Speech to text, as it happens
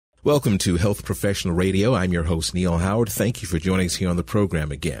Welcome to Health Professional Radio. I'm your host, Neil Howard. Thank you for joining us here on the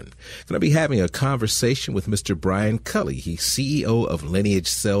program again. Going to be having a conversation with Mr. Brian Culley. He's CEO of Lineage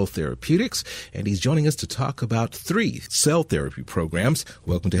Cell Therapeutics, and he's joining us to talk about 3 cell therapy programs.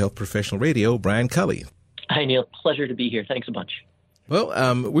 Welcome to Health Professional Radio, Brian Culley. Hi, Neil. Pleasure to be here. Thanks a bunch. Well,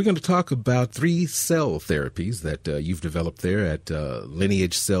 we're going to talk about 3 cell therapies that you've developed there at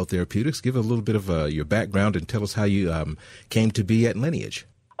Lineage Cell Therapeutics. Give a little bit of your background and tell us how you came to be at Lineage.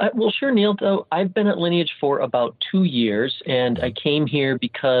 Well, sure, Neil. So I've been at Lineage for about 2 years, and I came here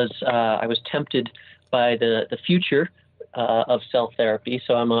because I was tempted by the future of cell therapy.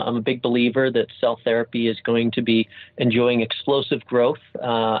 So I'm a big believer that cell therapy is going to be enjoying explosive growth,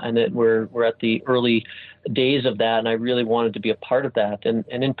 and that we're at the early days of that, and I really wanted to be a part of that. And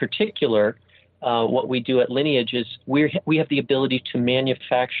in particular, what we do at Lineage is we have the ability to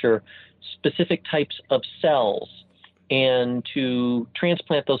manufacture specific types of cells and to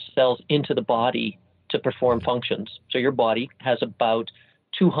transplant those cells into the body to perform functions. So your body has about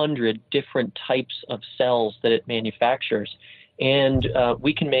 200 different types of cells that it manufactures. And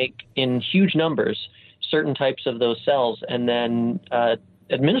we can make in huge numbers certain types of those cells and then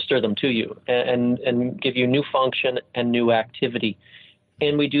administer them to you and give you new function and new activity.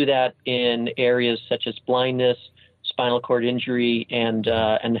 And we do that in areas such as blindness, spinal cord injury, and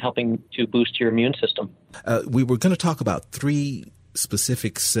helping to boost your immune system. We were going to talk about 3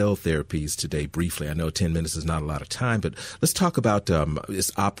 specific cell therapies today briefly. I know 10 minutes is not a lot of time, but let's talk about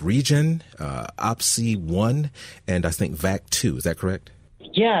it's OpRegen, OpC1, and I think VAC2. Is that correct?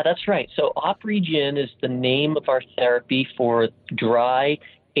 Yeah, that's right. So OpRegen is the name of our therapy for dry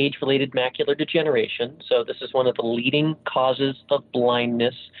age-related macular degeneration. So this is one of the leading causes of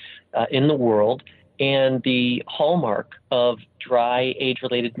blindness in the world. And the hallmark of dry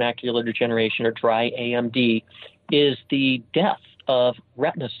age-related macular degeneration, or dry AMD, is the death of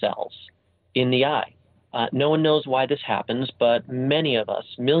retina cells in the eye. No one knows why this happens, but many of us,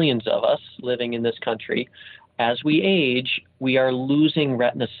 millions of us living in this country, as we age, we are losing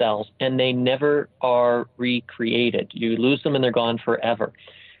retina cells, and they never are recreated. You lose them and they're gone forever.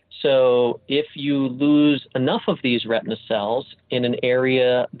 So if you lose enough of these retina cells in an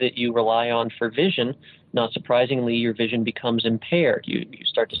area that you rely on for vision, not surprisingly, your vision becomes impaired. You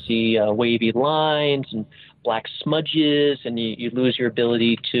start to see wavy lines and black smudges, and you lose your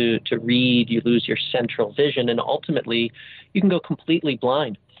ability to read. You lose your central vision, and ultimately, you can go completely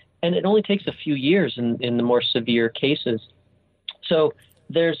blind. And it only takes a few years in the more severe cases. So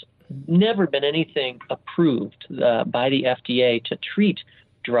there's never been anything approved by the FDA to treat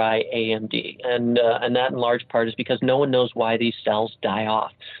dry AMD, and that in large part is because no one knows why these cells die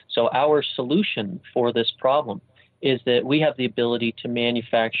off. So our solution for this problem is that we have the ability to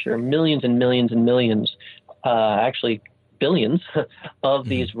manufacture millions and millions and millions, actually billions, of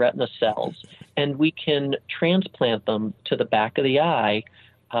these retina cells, and we can transplant them to the back of the eye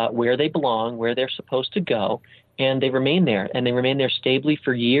where they belong, where they're supposed to go, and they remain there, and they remain there stably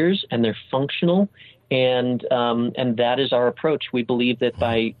for years, and they're functional. And that is our approach. We believe that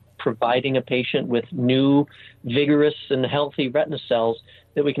by providing a patient with new, vigorous, and healthy retina cells,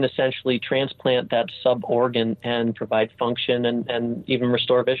 that we can essentially transplant that sub-organ and provide function and even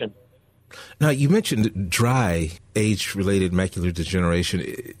restore vision. Now, you mentioned dry age-related macular degeneration.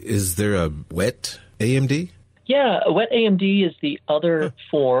 Is there a wet AMD? Yeah, wet AMD is the other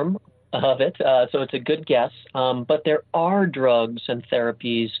form of it, so it's a good guess. But there are drugs and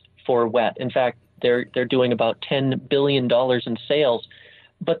therapies for wet. In fact, they're doing about $10 billion in sales,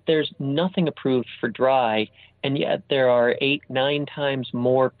 but there's nothing approved for dry, and yet there are 8-9 times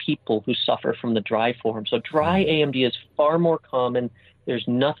more people who suffer from the dry form. So dry AMD is far more common. There's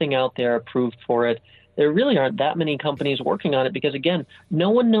nothing out there approved for it. There really aren't that many companies working on it because, again,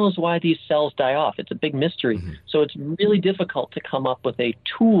 no one knows why these cells die off. It's a big mystery. So it's really difficult to come up with a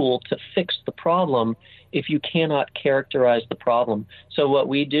tool to fix the problem if you cannot characterize the problem. So what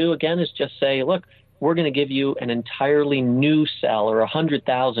we do, again, is just say, look, we're going to give you an entirely new cell, or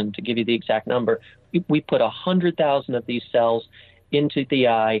 100,000 to give you the exact number. We put 100,000 of these cells into the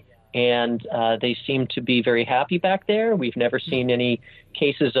eye, and they seem to be very happy back there. We've never seen any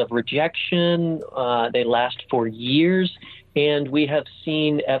cases of rejection. They last for years. And we have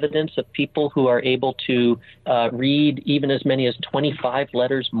seen evidence of people who are able to read even as many as 25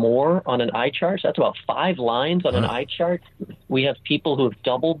 letters more on an eye chart. So that's about 5 lines on an eye chart. We have people who have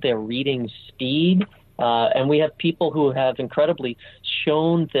doubled their reading speed. And we have people who have incredibly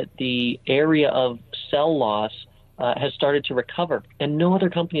shown that the area of cell loss has started to recover. And no other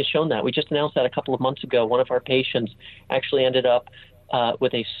company has shown that. We just announced that a couple of months ago. One of our patients actually ended up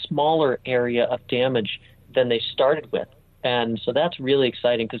with a smaller area of damage than they started with. And so that's really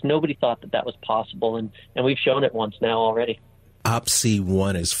exciting because nobody thought that was possible, and we've shown it once now already.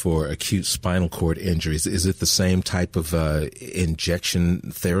 OpRegen is for acute spinal cord injuries. Is it the same type of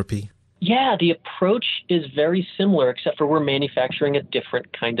injection therapy? Yeah, the approach is very similar, except for we're manufacturing a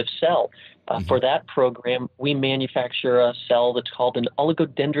different kind of cell. For that program, we manufacture a cell that's called an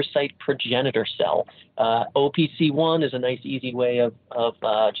oligodendrocyte progenitor cell. OPC1 is a nice, easy way of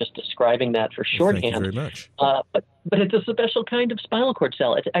just describing that for shorthand. Thank you very much. But it's a special kind of spinal cord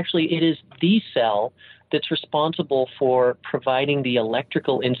cell. It is the cell that's responsible for providing the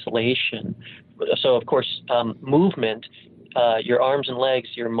electrical insulation. So, of course, movement, your arms and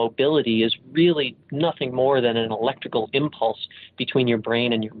legs, your mobility is really nothing more than an electrical impulse between your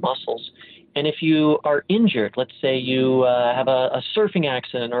brain and your muscles. And if you are injured, let's say you have a surfing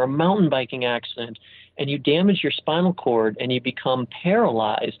accident or a mountain biking accident, and you damage your spinal cord and you become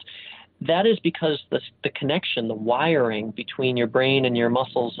paralyzed, that is because the connection, the wiring between your brain and your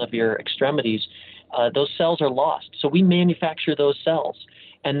muscles of your extremities, those cells are lost. So we manufacture those cells,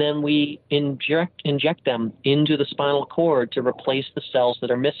 and then we inject them into the spinal cord to replace the cells that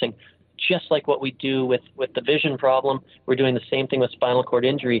are missing. Just like what we do with the vision problem, we're doing the same thing with spinal cord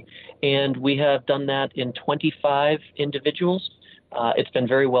injury. And we have done that in 25 individuals. It's been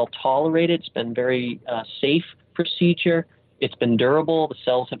very well tolerated. It's been very safe procedure. It's been durable. The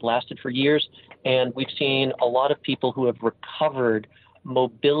cells have lasted for years. And we've seen a lot of people who have recovered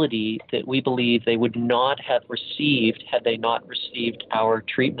mobility that we believe they would not have received had they not received our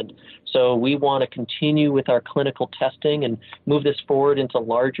treatment. So we want to continue with our clinical testing and move this forward into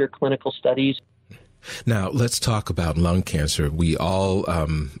larger clinical studies. Now, let's talk about lung cancer. We all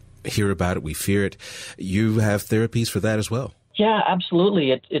hear about it. We fear it. You have therapies for that as well. Yeah,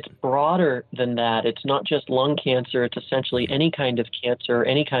 absolutely. It's broader than that. It's not just lung cancer. It's essentially any kind of cancer,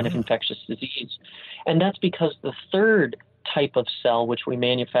 any kind of infectious disease. And that's because the third type of cell which we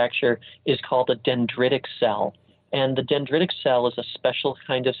manufacture is called a dendritic cell. And the dendritic cell is a special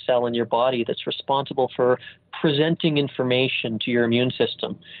kind of cell in your body that's responsible for presenting information to your immune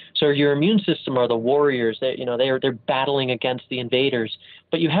system. So your immune system are the warriors. They're battling against the invaders,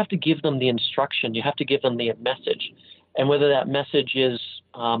 but you have to give them the instruction. You have to give them the message. And whether that message is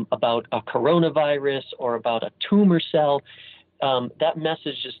about a coronavirus or about a tumor cell, that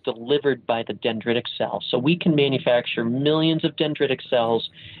message is delivered by the dendritic cell. So we can manufacture millions of dendritic cells.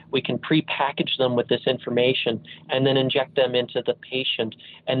 We can pre-package them with this information and then inject them into the patient.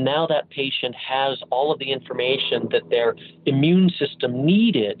 And now that patient has all of the information that their immune system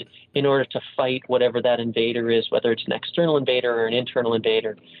needed in order to fight whatever that invader is, whether it's an external invader or an internal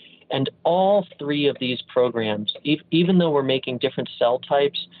invader. And all three of these programs, even though we're making different cell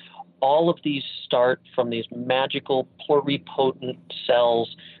types, all of these start from these magical pluripotent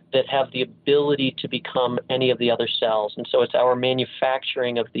cells that have the ability to become any of the other cells. And so it's our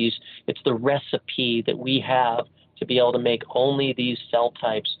manufacturing of these, it's the recipe that we have to be able to make only these cell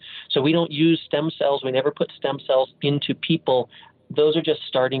types. So we don't use stem cells. We never put stem cells into people. Those are just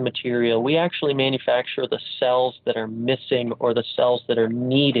starting material. We actually manufacture the cells that are missing or the cells that are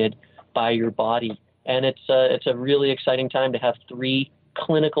needed by your body. And it's a really exciting time to have three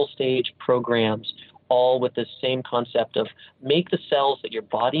clinical stage programs, all with the same concept of make the cells that your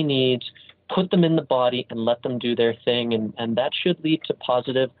body needs, put them in the body, and let them do their thing. And that should lead to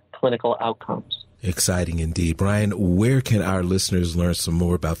positive clinical outcomes. Exciting indeed. Brian, where can our listeners learn some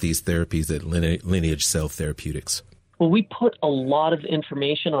more about these therapies at Lineage Cell Therapeutics? Well, we put a lot of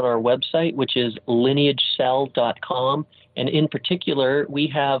information on our website, which is lineagecell.com. And in particular, we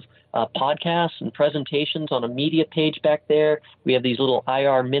have podcasts and presentations on a media page back there. We have these little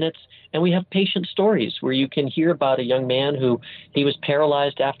IR minutes, and we have patient stories where you can hear about a young man who he was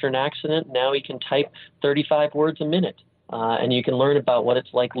paralyzed after an accident. Now he can type 35 words a minute. And you can learn about what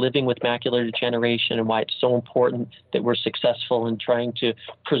it's like living with macular degeneration and why it's so important that we're successful in trying to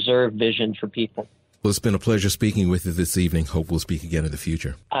preserve vision for people. Well, it's been a pleasure speaking with you this evening. Hope we'll speak again in the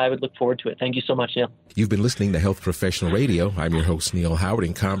future. I would look forward to it. Thank you so much, Neil. You've been listening to Health Professional Radio. I'm your host, Neil Howard,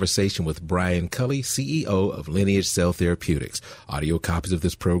 in conversation with Brian Culley, CEO of Lineage Cell Therapeutics. Audio copies of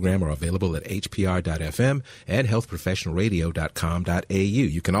this program are available at hpr.fm and healthprofessionalradio.com.au.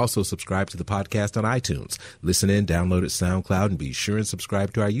 You can also subscribe to the podcast on iTunes. Listen in, download it, SoundCloud, and be sure and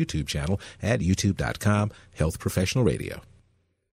subscribe to our YouTube channel at youtube.com, Health Professional Radio.